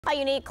A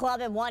unique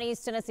club at one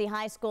East Tennessee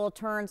High School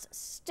turns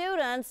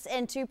students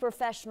into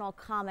professional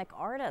comic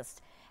artists.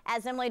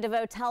 As Emily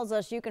DeVoe tells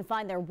us, you can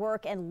find their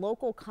work in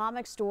local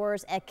comic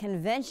stores, at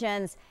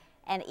conventions,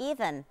 and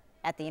even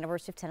at the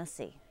University of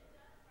Tennessee.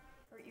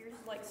 Her ears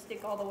like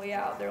stick all the way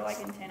out. They're like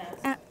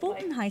antennas. At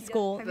Fulton High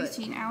School, have you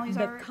seen Allie's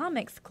the art?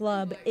 Comics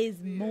Club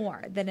is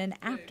more than an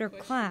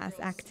after-class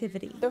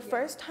activity. The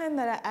first time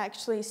that I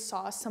actually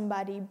saw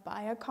somebody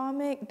buy a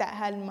comic that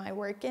had my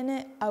work in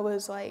it, I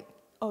was like,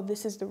 oh,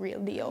 this is the real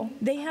deal.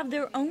 They have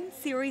their own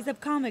series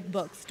of comic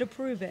books to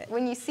prove it.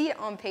 When you see it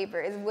on paper,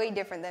 it's way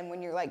different than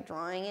when you're like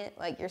drawing it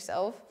like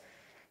yourself.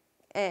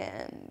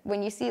 And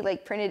when you see it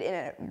like printed in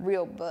a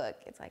real book,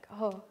 it's like,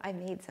 oh, I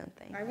made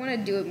something. I want to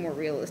do it more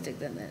realistic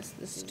than this.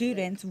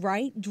 Students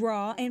write,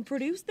 draw, and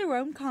produce their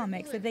own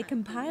comics that they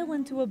compile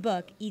into a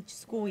book each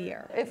school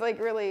year. It's like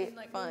really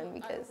fun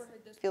because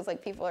it feels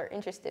like people are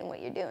interested in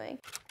what you're doing.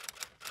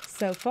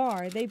 So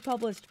far, they've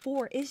published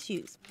 4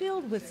 issues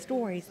filled with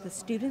stories the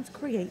students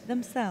create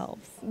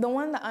themselves. The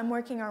one that I'm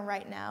working on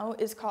right now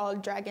is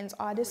called Dragon's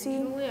Odyssey.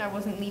 I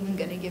wasn't even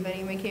going to give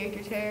any of my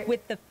characters hair.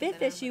 With the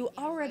 5th issue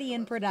already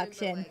in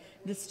production,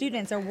 the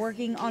students are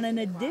working on an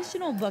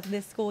additional book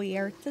this school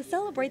year to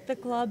celebrate the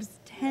club's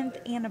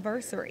 10th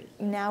anniversary.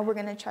 Now we're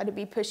going to try to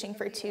be pushing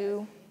for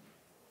 2,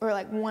 or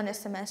like 1 a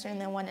semester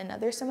and then 1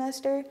 another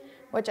semester,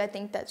 which I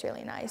think that's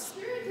really nice.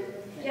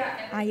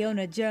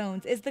 Iona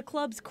Jones is the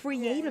club's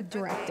creative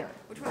director.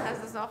 Which one has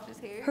the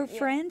softest hair? Her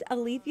friend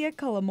Alethea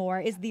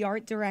Cullimore is the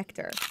art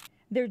director.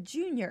 They're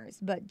juniors,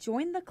 but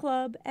joined the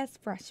club as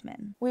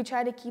freshmen. We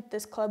try to keep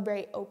this club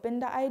very open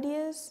to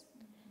ideas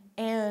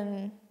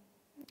and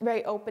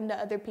very open to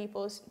other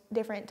people's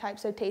different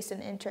types of tastes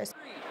and interests.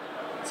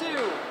 3, 2,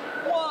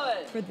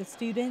 1. For the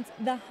students,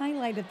 the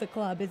highlight of the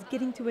club is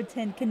getting to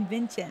attend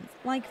conventions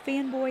like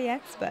Fanboy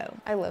Expo.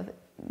 I love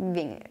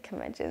being at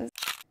conventions.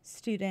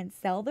 Students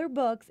sell their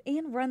books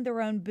and run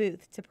their own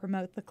booth to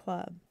promote the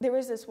club. There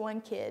was this one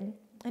kid,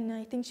 and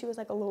I think she was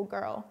like a little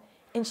girl,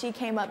 and she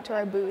came up to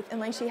our booth and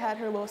like she had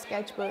her little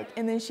sketchbook,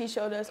 and then she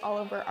showed us all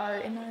of her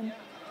art, and then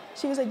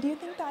she was like, do you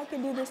think that I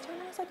could do this too?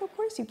 And I was like, of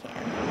course you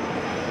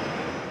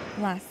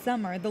can. Last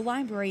summer, the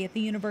library at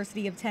the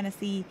University of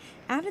Tennessee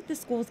added the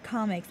school's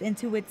comics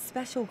into its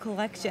special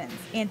collections,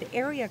 and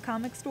area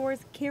comic stores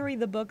carry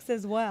the books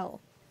as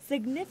well.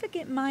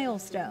 Significant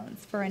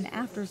milestones for an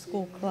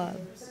after-school club.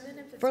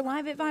 For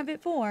Live at 5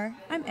 at 4,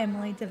 I'm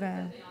Emily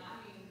DeVoe.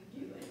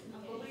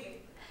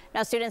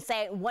 Now, students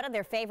say one of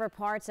their favorite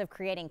parts of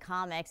creating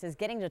comics is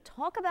getting to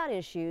talk about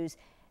issues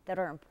that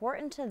are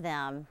important to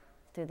them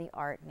through the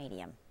art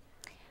medium.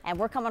 And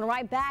we're coming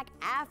right back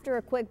after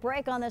a quick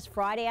break on this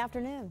Friday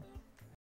afternoon.